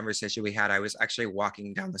the first conversation we had. I was actually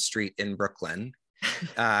walking down the street in Brooklyn.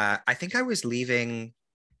 I think I was leaving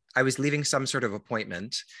some sort of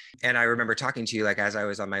appointment. And I remember talking to you as I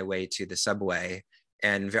was on my way to the subway.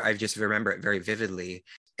 And I just remember it very vividly,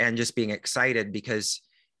 and just being excited because,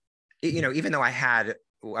 even though I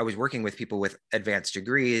was working with people with advanced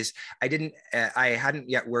degrees, I hadn't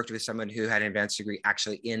yet worked with someone who had an advanced degree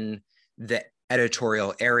actually in the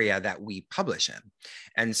editorial area that we publish in.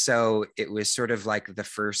 And so it was sort of like the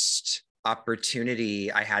first opportunity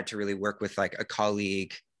I had to really work with a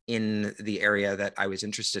colleague in the area that I was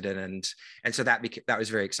interested in. And so that was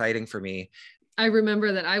very exciting for me. I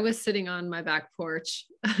remember that I was sitting on my back porch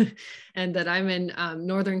and that I'm in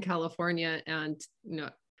Northern California, and,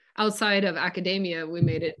 outside of academia, we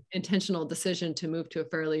made an intentional decision to move to a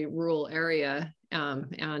fairly rural area.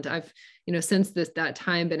 And I've, since that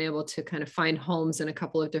time been able to kind of find homes in a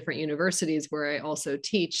couple of different universities where I also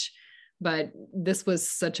teach. But this was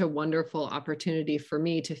such a wonderful opportunity for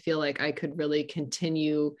me to feel like I could really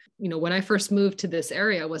continue. When I first moved to this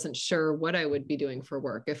area, I wasn't sure what I would be doing for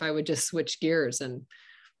work, if I would just switch gears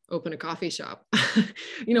open a coffee shop. What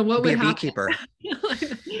Be would a happen? beekeeper.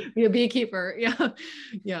 Be a beekeeper. Yeah.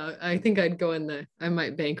 Yeah. I think I'd go I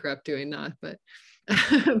might bankrupt doing that, but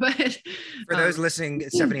but For those listening,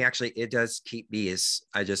 Stephanie actually, it does keep bees.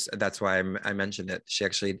 That's why I mentioned it. She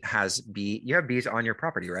actually has you have bees on your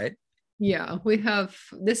property, right? yeah, we have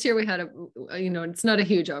this year we had it's not a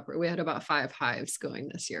huge operation. We had about 5 hives going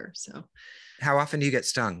this year. So how often do you get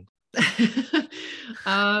stung?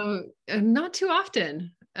 Not too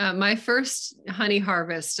often. My first honey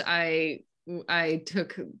harvest, I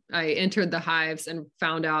entered the hives and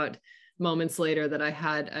found out moments later that I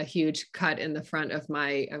had a huge cut in the front of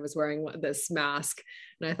I was wearing this mask,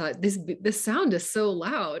 and I thought this sound is so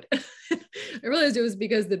loud. I realized it was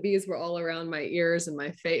because the bees were all around my ears and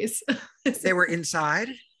my face. They were inside.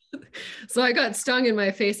 So I got stung in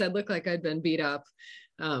my face. I looked like I'd been beat up.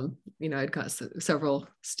 I'd got several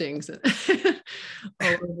stings all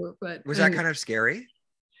over, but was that kind of scary?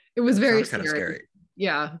 It was very scary. Kind of scary.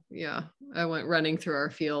 Yeah. I went running through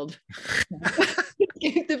our field.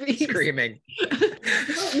 The bees. Screaming.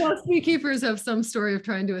 Most beekeepers have some story of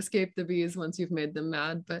trying to escape the bees once you've made them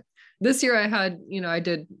mad. But this year I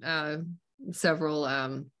did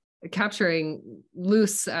several capturing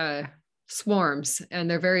loose swarms, and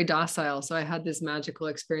they're very docile. So I had these magical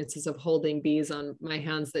experiences of holding bees on my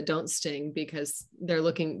hands that don't sting because they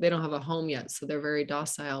don't have a home yet. So they're very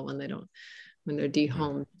docile when they're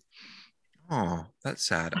dehomed. Oh, that's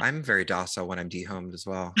sad. I'm very docile when I'm dehomed as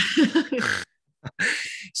well.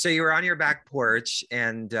 So you were on your back porch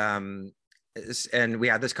and we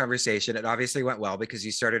had this conversation. It obviously went well because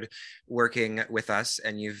you started working with us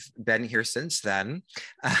and you've been here since then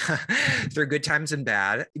through good times and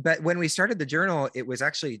bad. But when we started the journal, it was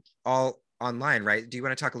actually all online, right? Do you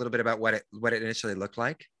want to talk a little bit about what it initially looked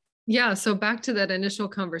like? Yeah. So back to that initial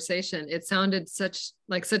conversation, it sounded such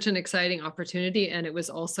an exciting opportunity. And it was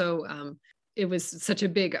also, it was such a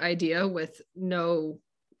big idea with no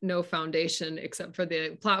foundation except for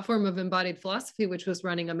the platform of Embodied Philosophy, which was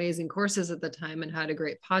running amazing courses at the time and had a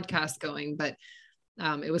great podcast going. But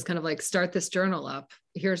it was kind of like, start this journal up.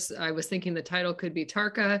 I was thinking the title could be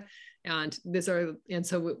Tarka, and so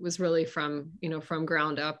it was really from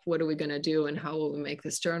ground up, what are we going to do and how will we make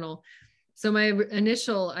this journal? So my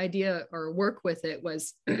initial idea or work with it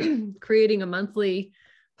was creating a monthly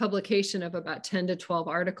publication of about 10 to 12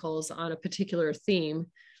 articles on a particular theme.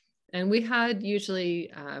 And we had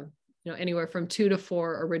usually, anywhere from 2 to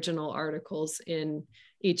 4 original articles in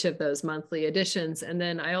each of those monthly editions. And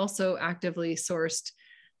then I also actively sourced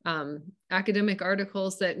academic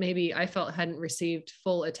articles that maybe I felt hadn't received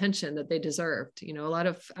full attention that they deserved. A lot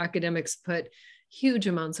of academics put huge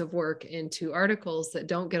amounts of work into articles that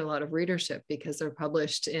don't get a lot of readership because they're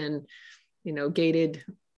published in, gated,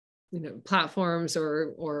 platforms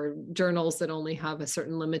or journals that only have a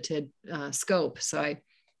certain limited scope. So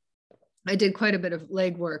I did quite a bit of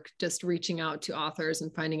legwork, just reaching out to authors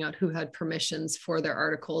and finding out who had permissions for their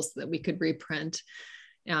articles that we could reprint.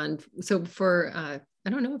 And so for, I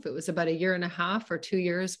don't know if it was about 1.5 years or 2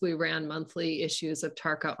 years, we ran monthly issues of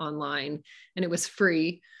Tarka online, and it was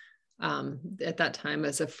free at that time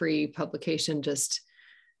as a free publication, just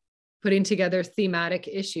putting together thematic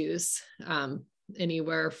issues,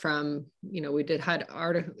 anywhere from, we had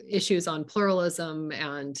issues on pluralism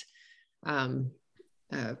and,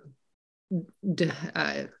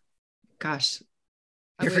 gosh,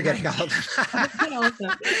 you're forgetting all of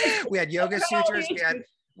them. We had Yoga Sutras.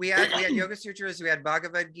 We had Yoga Sutras. We had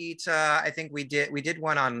Bhagavad Gita. I think we did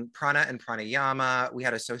one on prana and pranayama. We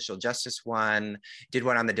had a social justice one. Did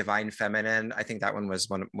one on the divine feminine. I think that one was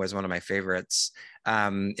one of my favorites.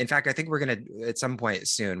 In fact, I think we're gonna at some point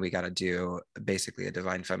soon. We got to do basically a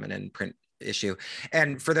divine feminine print issue.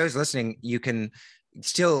 And for those listening, you can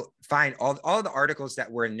still find all the articles that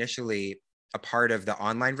were initially a part of the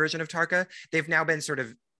online version of Tarka. They've now been sort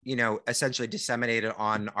of, essentially disseminated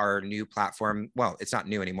on our new platform. Well, it's not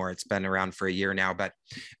new anymore. It's been around for a year now, but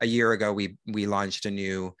a year ago, we launched a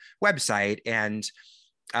new website. And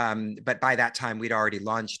but by that time, we'd already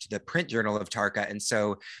launched the print journal of Tarka. And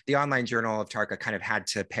so the online journal of Tarka kind of had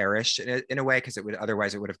to perish in a way, because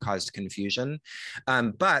otherwise it would have caused confusion.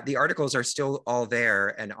 But the articles are still all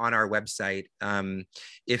there and on our website.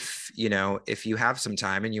 If you have some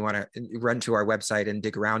time and you want to run to our website and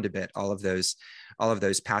dig around a bit, all of those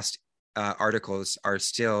past articles are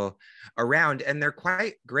still around, and they're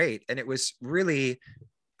quite great. And it was really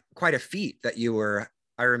quite a feat that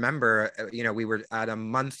I remember, we were at a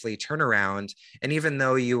monthly turnaround, and even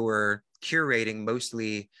though you were curating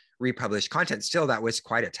mostly republished content, still that was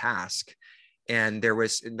quite a task. And there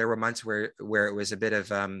were months where it was a bit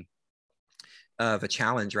of a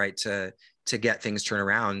challenge, right, to to get things turned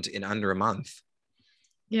around in under a month.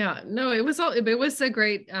 Yeah, no, it was a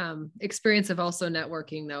great experience of also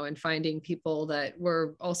networking though, and finding people that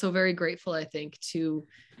were also very grateful, I think, to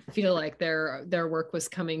feel like their work was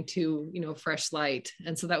coming to, fresh light.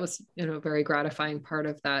 And so that was, a very gratifying part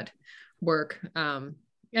of that work.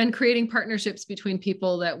 And creating partnerships between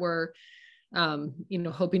people that were,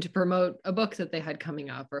 hoping to promote a book that they had coming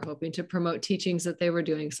up, or hoping to promote teachings that they were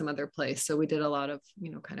doing some other place. So we did a lot of,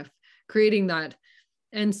 kind of creating that.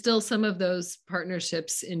 And still some of those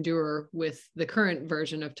partnerships endure with the current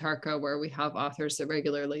version of TARCA, where we have authors that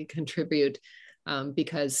regularly contribute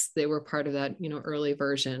because they were part of that, early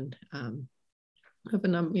version.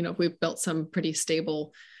 We've built some pretty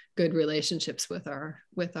stable, good relationships with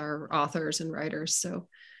our authors and writers. So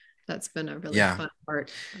that's been a really fun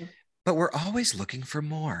part. But we're always looking for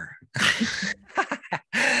more.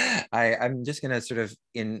 I'm just going to sort of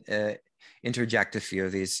interject a few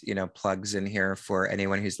of these, plugs in here for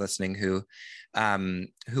anyone who's listening who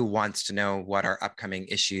wants to know what our upcoming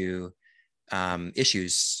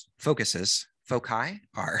foci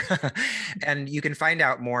are. And you can find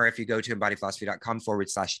out more if you go to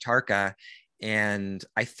embodiedphilosophy.com/TARCA. And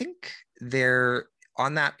I think they're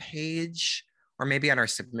on that page, or maybe on our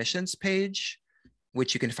submissions page,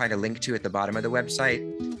 which you can find a link to at the bottom of the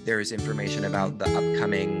website. There's information about the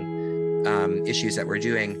upcoming issues that we're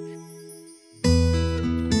doing.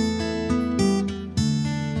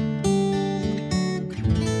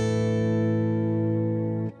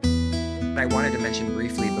 I wanted to mention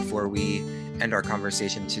briefly before we end our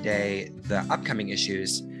conversation today, the upcoming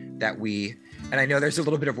issues that and I know there's a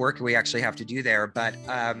little bit of work we actually have to do there, but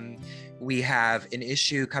we have an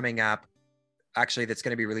issue coming up actually that's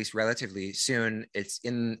going to be released relatively soon. It's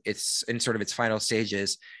in sort of its final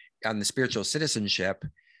stages on the spiritual citizenship.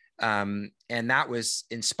 And that was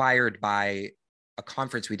inspired by a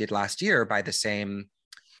conference we did last year by the same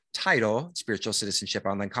title, Spiritual Citizenship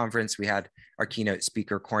Online Conference. We had our keynote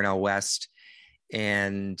speaker, Cornel West.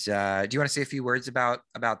 And do you want to say a few words about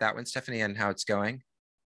that one, Stephanie, and how it's going?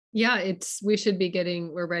 Yeah, we're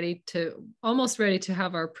almost ready to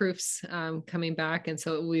have our proofs coming back. And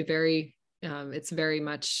so it will be it's very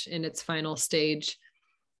much in its final stage.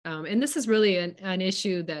 And this is really an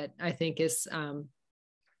issue that I think is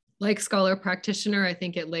like Scholar Practitioner. I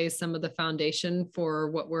think it lays some of the foundation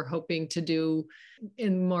for what we're hoping to do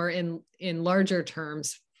in larger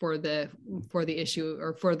terms for the issue,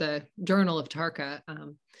 or for the Journal of TARCA,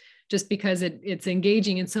 just because it's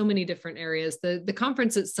engaging in so many different areas. The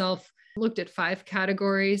conference itself looked at 5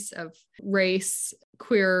 categories of race,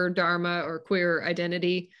 queer dharma or queer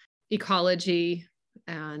identity, ecology,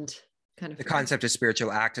 and kind of the concept of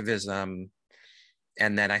spiritual activism,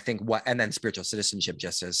 and then I think spiritual citizenship,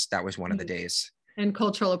 just as that was one of the days, and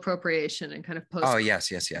cultural appropriation and kind of post. Oh yes.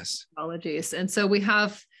 Technologies. And so we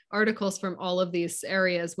have articles from all of these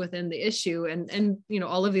areas within the issue, and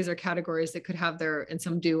all of these are categories that could have and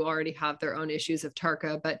some do already have their own issues of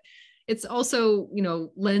TARCA, but it's also,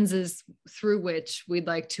 lenses through which we'd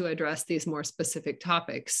like to address these more specific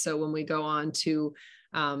topics. So when we go on to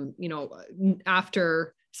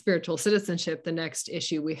after spiritual citizenship, the next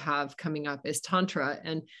issue we have coming up is Tantra.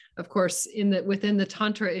 And of course, within the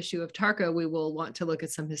Tantra issue of TARCA, we will want to look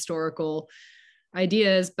at some historical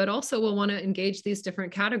ideas, but also we'll want to engage these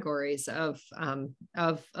different categories of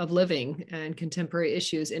living and contemporary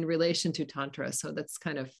issues in relation to Tantra. So that's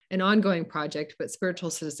kind of an ongoing project, but spiritual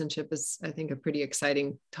citizenship is, I think, a pretty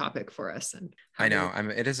exciting topic for us. And I know,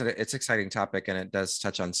 it's an exciting topic, and it does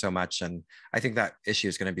touch on so much. And I think that issue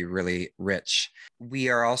is going to be really rich. We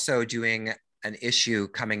are also doing an issue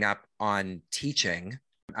coming up on teaching.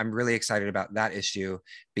 I'm really excited about that issue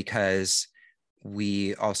because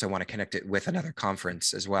we also want to connect it with another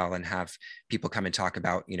conference as well, and have people come and talk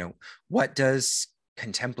about, what does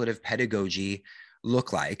contemplative pedagogy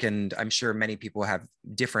look like? And I'm sure many people have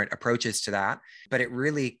different approaches to that, but it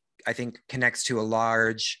really, I think, connects to a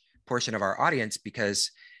large portion of our audience, because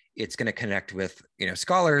it's going to connect with,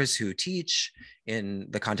 scholars who teach in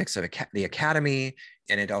the context of the academy.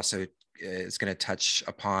 And it also is going to touch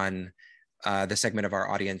upon the segment of our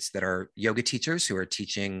audience that are yoga teachers who are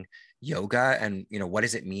teaching yoga, and what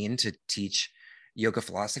does it mean to teach yoga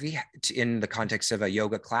philosophy in the context of a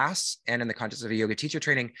yoga class and in the context of a yoga teacher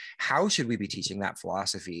training? How should we be teaching that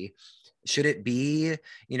philosophy? Should it be,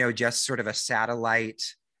 just sort of a satellite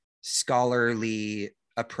scholarly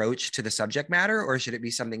approach to the subject matter, or should it be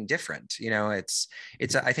something different? I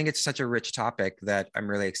think it's such a rich topic that I'm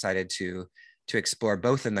really excited to explore,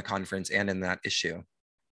 both in the conference and in that issue.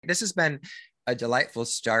 This has been a delightful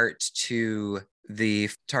start to the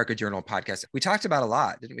TARCA Journal podcast. We talked about a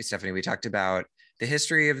lot, didn't we, Stephanie? We talked about the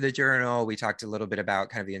history of the journal. We talked a little bit about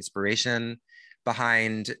kind of the inspiration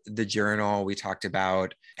behind the journal. We talked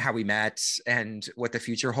about how we met and what the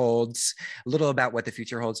future holds, a little about what the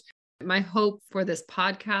future holds. My hope for this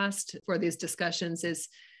podcast, for these discussions is,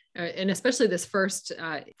 and especially this first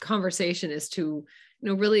conversation, is to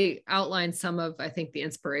really outline some of, I think, the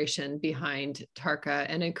inspiration behind TARCA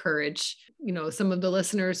and encourage, some of the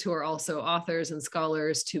listeners who are also authors and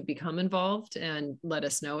scholars to become involved and let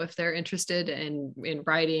us know if they're interested in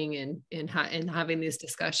writing and in having these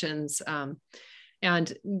discussions.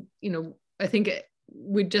 And I think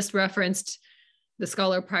we just referenced the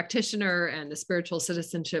scholar practitioner and the spiritual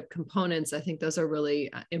citizenship components. I think those are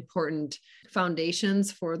really important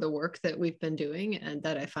foundations for the work that we've been doing and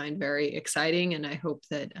that I find very exciting. And I hope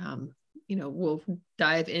that, we'll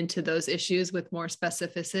dive into those issues with more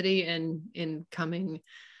specificity in coming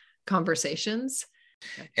conversations.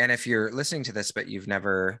 And if you're listening to this, but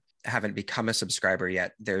haven't become a subscriber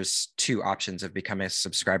yet, there's two options of becoming a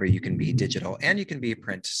subscriber. You can be digital and you can be a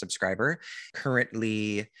print subscriber.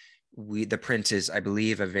 Currently, the print is, I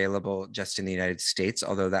believe, available just in the United States,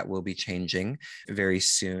 although that will be changing very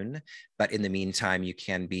soon. But in the meantime, you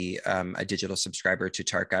can be a digital subscriber to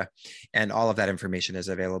TARCA, and all of that information is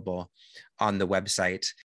available on the website.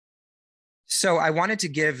 So I wanted to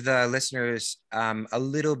give the listeners a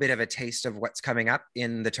little bit of a taste of what's coming up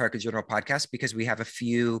in the TARCA Journal podcast, because we have a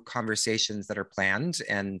few conversations that are planned,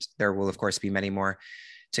 and there will, of course, be many more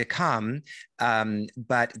to come.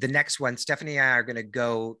 But the next one, Stephanie and I are going to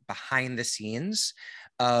go behind the scenes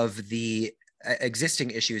of the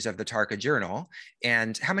existing issues of the TARCA Journal.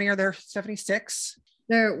 And how many are there, Stephanie? 6?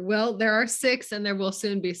 There are 6, and there will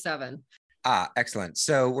soon be 7. Excellent.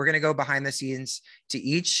 So we're going to go behind the scenes to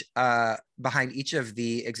behind each of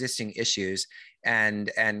the existing issues and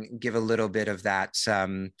give a little bit of that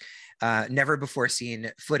never before seen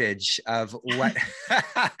footage of what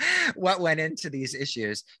what went into these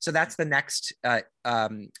issues. So that's the next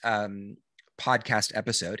podcast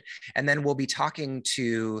episode. And then we'll be talking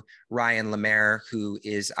to Ryan Lemaire, who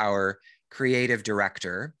is our creative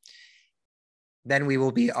director. Then we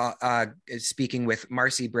will be speaking with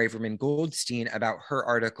Marcy Braverman Goldstein about her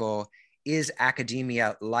article, Is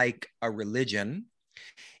Academia Like a Religion?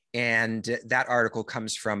 And that article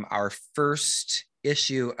comes from our first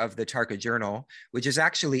issue of the TARCA Journal, which is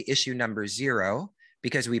actually issue number 0,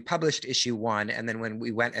 because we published issue 1. And then when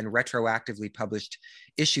we went and retroactively published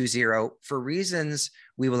issue 0 for reasons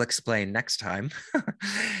we will explain next time.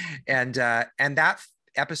 and that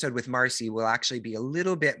episode with Marcy will actually be a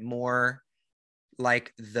little bit more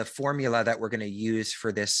like the formula that we're going to use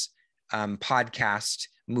for this podcast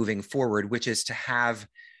moving forward, which is to have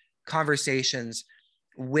conversations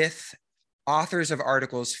with authors of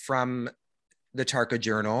articles from the TARCA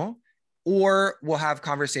Journal, or we'll have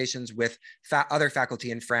conversations with other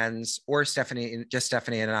faculty and friends, or Stephanie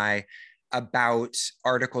and I, about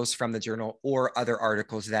articles from the journal or other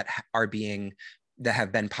articles that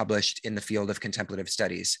have been published in the field of contemplative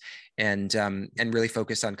studies, and really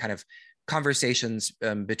focus on kind of conversations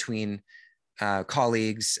between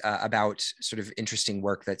colleagues about sort of interesting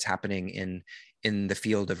work that's happening in the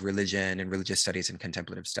field of religion and religious studies and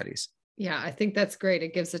contemplative studies. Yeah, I think that's great.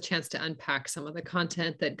 It gives a chance to unpack some of the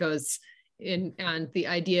content that goes in and the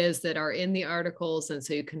ideas that are in the articles. And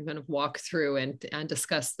so you can kind of walk through and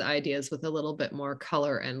discuss the ideas with a little bit more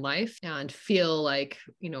color and life, and feel like,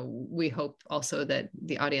 we hope also that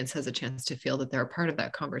the audience has a chance to feel that they're a part of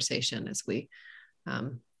that conversation as we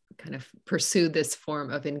kind of pursue this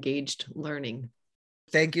form of engaged learning.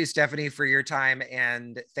 Thank you, Stephanie, for your time.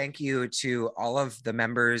 And thank you to all of the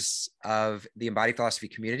members of the Embodied Philosophy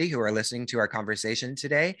community who are listening to our conversation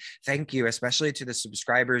today. Thank you, especially to the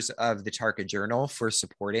subscribers of the TARCA Journal, for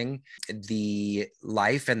supporting the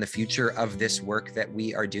life and the future of this work that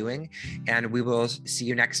we are doing. And we will see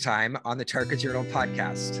you next time on the TARCA Journal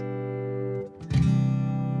podcast.